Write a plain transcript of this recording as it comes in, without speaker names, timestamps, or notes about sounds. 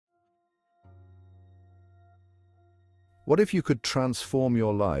What if you could transform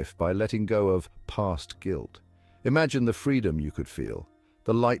your life by letting go of past guilt? Imagine the freedom you could feel,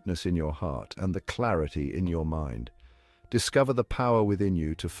 the lightness in your heart, and the clarity in your mind. Discover the power within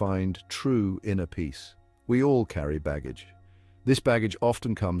you to find true inner peace. We all carry baggage. This baggage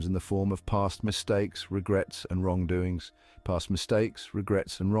often comes in the form of past mistakes, regrets, and wrongdoings. Past mistakes,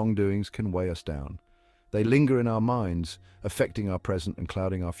 regrets, and wrongdoings can weigh us down. They linger in our minds, affecting our present and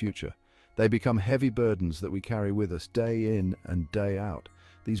clouding our future. They become heavy burdens that we carry with us day in and day out.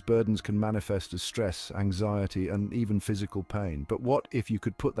 These burdens can manifest as stress, anxiety, and even physical pain. But what if you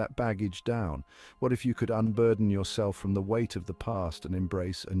could put that baggage down? What if you could unburden yourself from the weight of the past and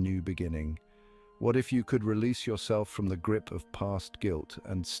embrace a new beginning? What if you could release yourself from the grip of past guilt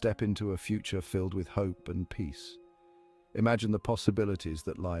and step into a future filled with hope and peace? Imagine the possibilities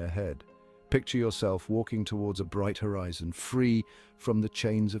that lie ahead. Picture yourself walking towards a bright horizon, free from the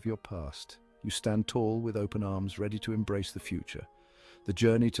chains of your past. You stand tall with open arms, ready to embrace the future. The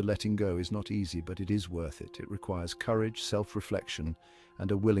journey to letting go is not easy, but it is worth it. It requires courage, self-reflection,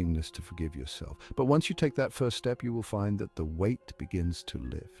 and a willingness to forgive yourself. But once you take that first step, you will find that the weight begins to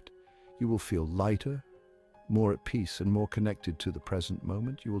lift. You will feel lighter, more at peace, and more connected to the present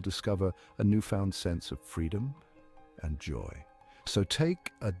moment. You will discover a newfound sense of freedom and joy. So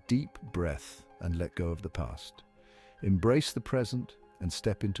take a deep breath and let go of the past. Embrace the present and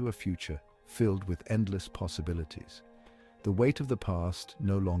step into a future filled with endless possibilities. The weight of the past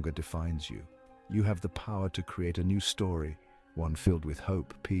no longer defines you. You have the power to create a new story, one filled with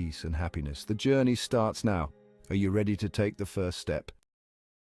hope, peace, and happiness. The journey starts now. Are you ready to take the first step?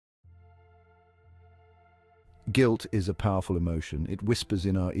 Guilt is a powerful emotion. It whispers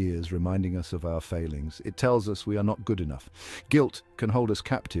in our ears, reminding us of our failings. It tells us we are not good enough. Guilt can hold us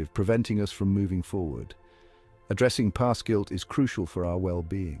captive, preventing us from moving forward. Addressing past guilt is crucial for our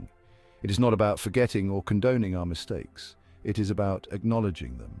well-being. It is not about forgetting or condoning our mistakes. It is about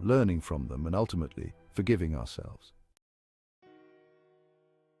acknowledging them, learning from them, and ultimately forgiving ourselves.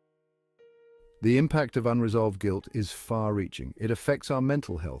 The impact of unresolved guilt is far-reaching. It affects our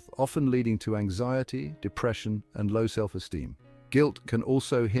mental health, often leading to anxiety, depression, and low self-esteem. Guilt can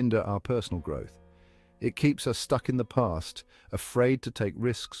also hinder our personal growth. It keeps us stuck in the past, afraid to take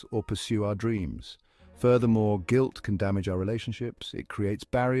risks or pursue our dreams. Furthermore, guilt can damage our relationships. It creates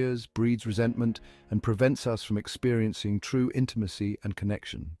barriers, breeds resentment, and prevents us from experiencing true intimacy and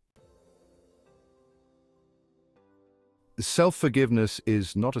connection. Self-forgiveness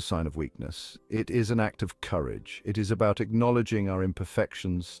is not a sign of weakness. It is an act of courage. It is about acknowledging our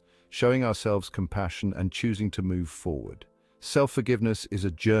imperfections, showing ourselves compassion, and choosing to move forward. Self-forgiveness is a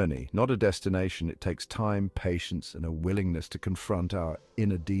journey, not a destination. It takes time, patience, and a willingness to confront our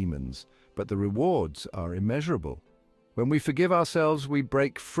inner demons. But the rewards are immeasurable. When we forgive ourselves, we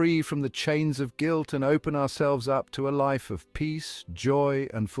break free from the chains of guilt and open ourselves up to a life of peace, joy,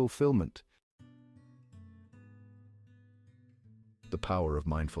 and fulfillment. The power of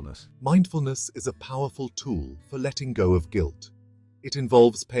mindfulness. Mindfulness is a powerful tool for letting go of guilt. It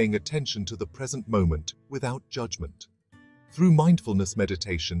involves paying attention to the present moment without judgment. Through mindfulness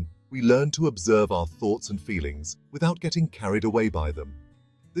meditation, we learn to observe our thoughts and feelings without getting carried away by them.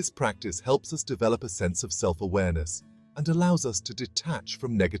 This practice helps us develop a sense of self-awareness and allows us to detach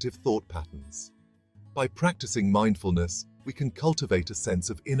from negative thought patterns. By practicing mindfulness, we can cultivate a sense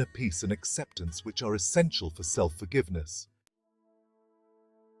of inner peace and acceptance, which are essential for self-forgiveness.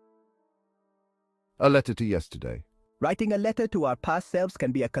 A letter to yesterday. Writing a letter to our past selves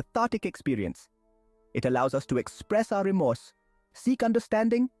can be a cathartic experience. It allows us to express our remorse, seek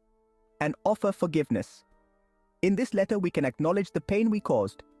understanding, and offer forgiveness. In this letter, we can acknowledge the pain we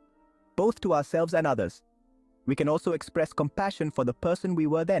caused, both to ourselves and others. We can also express compassion for the person we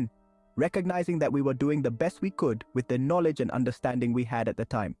were then, recognizing that we were doing the best we could with the knowledge and understanding we had at the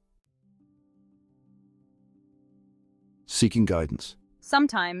time. Seeking guidance.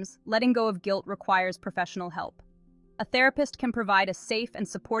 Sometimes, letting go of guilt requires professional help. A therapist can provide a safe and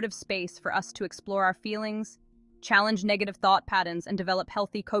supportive space for us to explore our feelings, challenge negative thought patterns, and develop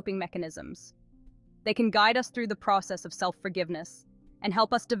healthy coping mechanisms. They can guide us through the process of self-forgiveness and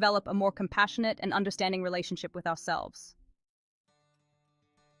help us develop a more compassionate and understanding relationship with ourselves.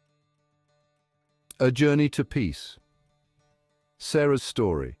 A journey to peace. Sarah's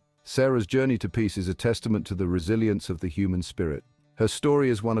story. Sarah's journey to peace is a testament to the resilience of the human spirit. Her story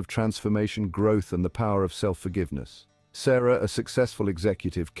is one of transformation, growth, and the power of self-forgiveness. Sarah, a successful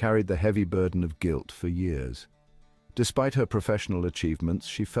executive, carried the heavy burden of guilt for years. Despite her professional achievements,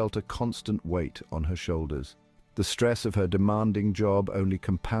 she felt a constant weight on her shoulders. The stress of her demanding job only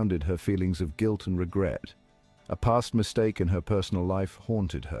compounded her feelings of guilt and regret. A past mistake in her personal life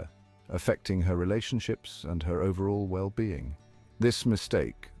haunted her. affecting her relationships and her overall well-being. This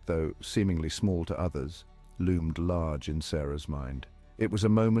mistake, though seemingly small to others, loomed large in Sarah's mind. It was a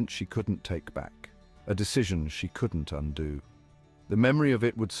moment she couldn't take back, a decision she couldn't undo. The memory of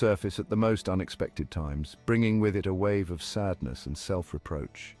it would surface at the most unexpected times, bringing with it a wave of sadness and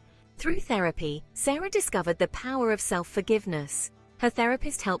self-reproach. Through therapy, Sarah discovered the power of self-forgiveness. Her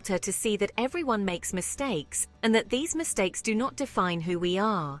therapist helped her to see that everyone makes mistakes and that these mistakes do not define who we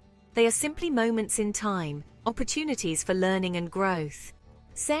are. They are simply moments in time, opportunities for learning and growth.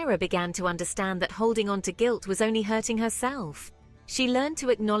 Sarah began to understand that holding on to guilt was only hurting herself. She learned to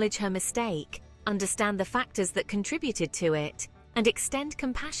acknowledge her mistake, understand the factors that contributed to it, and extend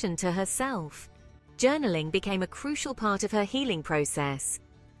compassion to herself. Journaling became a crucial part of her healing process.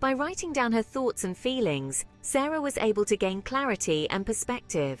 By writing down her thoughts and feelings, Sarah was able to gain clarity and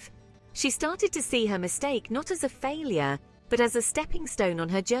perspective. She started to see her mistake not as a failure, but as a stepping stone on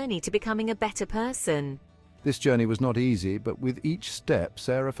her journey to becoming a better person. This journey was not easy, but with each step,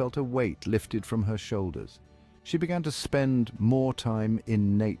 Sarah felt a weight lifted from her shoulders. She began to spend more time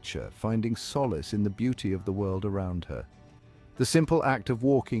in nature, finding solace in the beauty of the world around her. The simple act of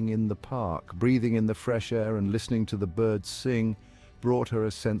walking in the park, breathing in the fresh air and listening to the birds sing, brought her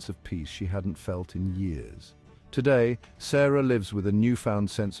a sense of peace she hadn't felt in years. Today, Sarah lives with a newfound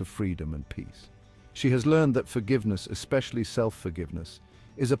sense of freedom and peace. She has learned that forgiveness, especially self-forgiveness,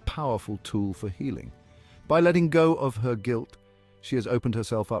 is a powerful tool for healing. By letting go of her guilt, she has opened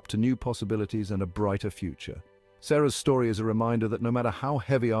herself up to new possibilities and a brighter future. Sarah's story is a reminder that no matter how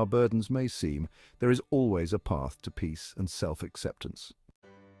heavy our burdens may seem, there is always a path to peace and self-acceptance.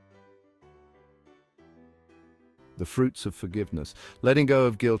 The fruits of forgiveness. Letting go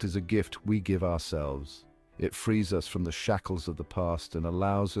of guilt is a gift we give ourselves. It frees us from the shackles of the past and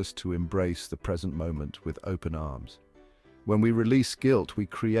allows us to embrace the present moment with open arms. When we release guilt, we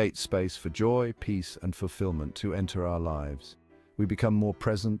create space for joy, peace, and fulfillment to enter our lives. We become more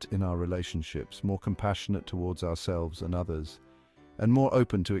present in our relationships, more compassionate towards ourselves and others, and more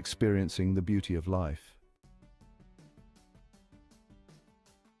open to experiencing the beauty of life.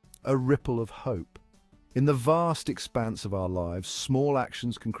 A ripple of hope. In the vast expanse of our lives, small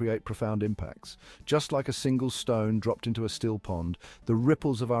actions can create profound impacts. Just like a single stone dropped into a still pond, the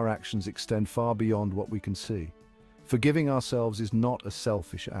ripples of our actions extend far beyond what we can see. Forgiving ourselves is not a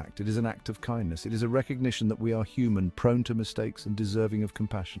selfish act, it is an act of kindness. It is a recognition that we are human, prone to mistakes and deserving of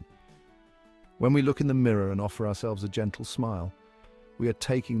compassion. When we look in the mirror and offer ourselves a gentle smile, we are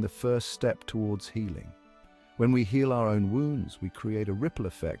taking the first step towards healing. When we heal our own wounds, we create a ripple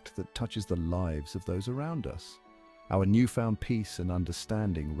effect that touches the lives of those around us. Our newfound peace and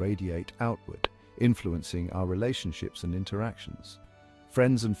understanding radiate outward, influencing our relationships and interactions.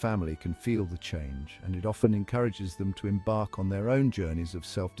 Friends and family can feel the change, and it often encourages them to embark on their own journeys of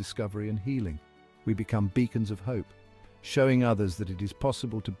self-discovery and healing. We become beacons of hope, showing others that it is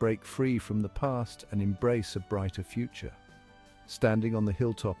possible to break free from the past and embrace a brighter future. Standing on the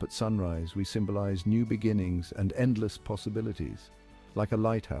hilltop at sunrise, we symbolize new beginnings and endless possibilities. Like a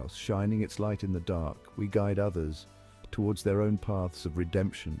lighthouse shining its light in the dark, we guide others towards their own paths of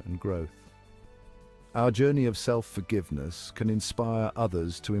redemption and growth. Our journey of self-forgiveness can inspire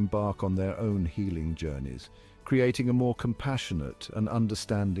others to embark on their own healing journeys, creating a more compassionate and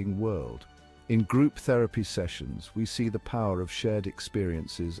understanding world. In group therapy sessions, we see the power of shared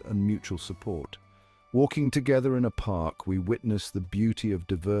experiences and mutual support. Walking together in a park, we witness the beauty of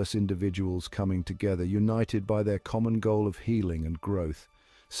diverse individuals coming together, united by their common goal of healing and growth.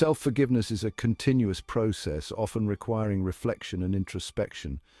 Self-forgiveness is a continuous process, often requiring reflection and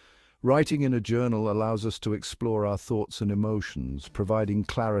introspection. Writing in a journal allows us to explore our thoughts and emotions, providing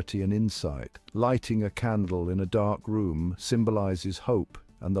clarity and insight. Lighting a candle in a dark room symbolizes hope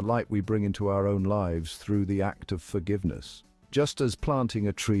and the light we bring into our own lives through the act of forgiveness. Just as planting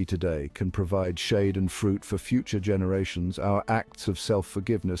a tree today can provide shade and fruit for future generations, our acts of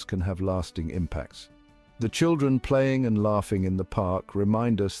self-forgiveness can have lasting impacts. The children playing and laughing in the park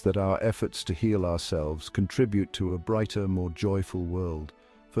remind us that our efforts to heal ourselves contribute to a brighter, more joyful world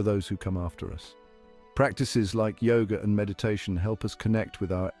for those who come after us. Practices like yoga and meditation help us connect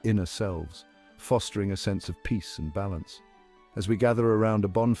with our inner selves, fostering a sense of peace and balance. As we gather around a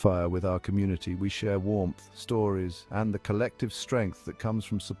bonfire with our community, we share warmth, stories, and the collective strength that comes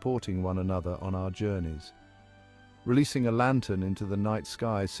from supporting one another on our journeys. Releasing a lantern into the night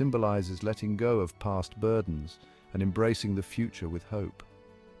sky symbolizes letting go of past burdens and embracing the future with hope.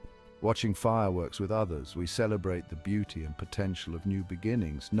 Watching fireworks with others, we celebrate the beauty and potential of new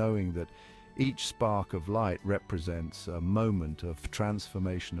beginnings, knowing that Each spark of light represents a moment of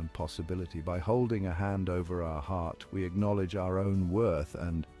transformation and possibility. By holding a hand over our heart, we acknowledge our own worth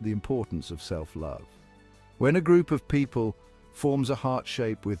and the importance of self-love. When a group of people forms a heart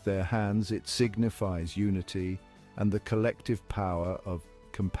shape with their hands, it signifies unity and the collective power of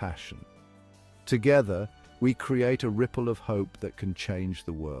compassion. Together, we create a ripple of hope that can change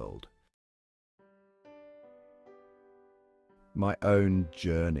the world. My own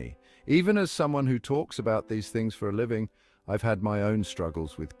journey. Even as someone who talks about these things for a living, I've had my own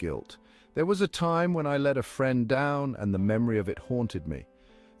struggles with guilt. There was a time when I let a friend down and the memory of it haunted me.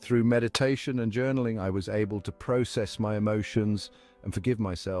 Through meditation and journaling, I was able to process my emotions and forgive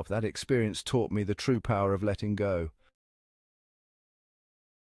myself. That experience taught me the true power of letting go.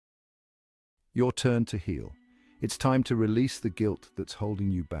 Your turn to heal. It's time to release the guilt that's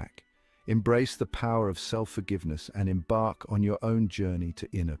holding you back. Embrace the power of self-forgiveness and embark on your own journey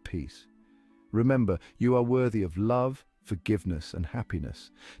to inner peace. Remember, you are worthy of love, forgiveness, and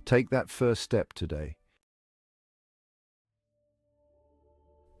happiness. Take that first step today.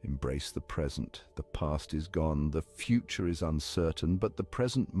 Embrace the present. The past is gone, the future is uncertain, but the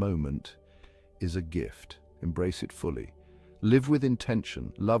present moment is a gift. Embrace it fully. Live with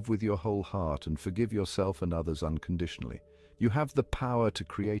intention, love with your whole heart, and forgive yourself and others unconditionally. You have the power to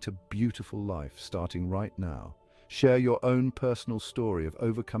create a beautiful life starting right now. Share your own personal story of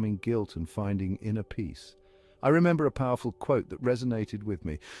overcoming guilt and finding inner peace. I remember a powerful quote that resonated with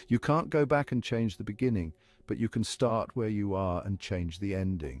me. You can't go back and change the beginning, but you can start where you are and change the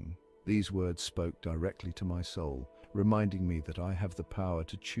ending. These words spoke directly to my soul, reminding me that I have the power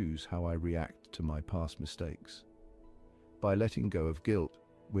to choose how I react to my past mistakes. By letting go of guilt,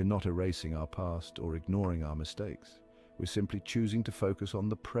 we're not erasing our past or ignoring our mistakes. We're simply choosing to focus on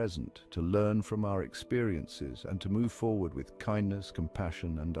the present, to learn from our experiences, and to move forward with kindness,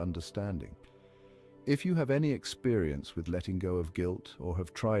 compassion, and understanding. If you have any experience with letting go of guilt or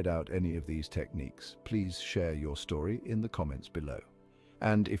have tried out any of these techniques, please share your story in the comments below.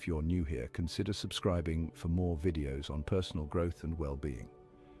 And if you're new here, consider subscribing for more videos on personal growth and well-being.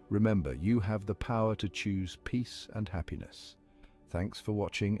 Remember, you have the power to choose peace and happiness. Thanks for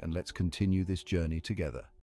watching, and let's continue this journey together.